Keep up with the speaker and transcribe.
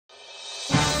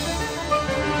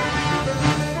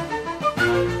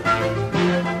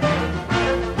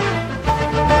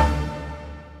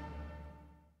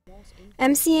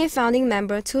MCA founding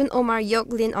member Tun Omar Yoke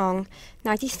Lin Ong,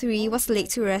 93, was laid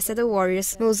to rest at the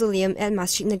Warriors Mausoleum at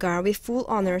Masjid Negara with full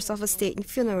honors of a state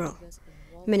funeral.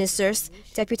 Ministers,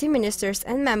 deputy ministers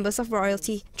and members of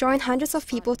royalty joined hundreds of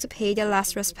people to pay their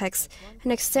last respects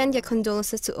and extend their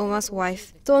condolences to Omar's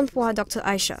wife, Tuan Puah Dr.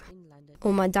 Aisha.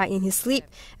 Omar died in his sleep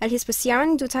at his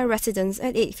Syariah Dutai residence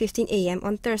at 8:15 a.m.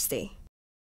 on Thursday.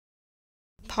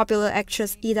 Popular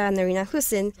actress Ida Nerina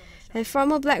Hussain and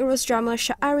former Blackrose drummer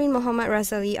Sha'arin Mohd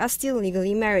Razali are still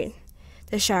legally married.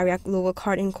 The Syariah lower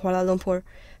court in Kuala Lumpur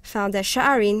found that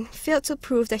Sha'arin failed to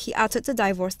prove that he altered the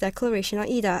divorce declaration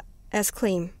on Ida as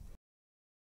claimed.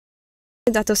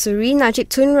 Dato Seri Najib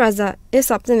Tun Razak is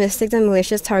optimistic that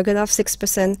Malaysia's target of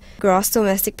 6% gross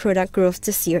domestic product growth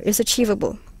this year is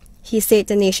achievable. He said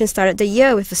the nation started the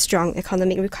year with a strong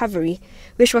economic recovery,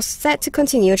 which was set to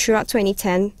continue throughout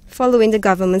 2010 following the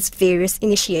government's various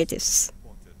initiatives.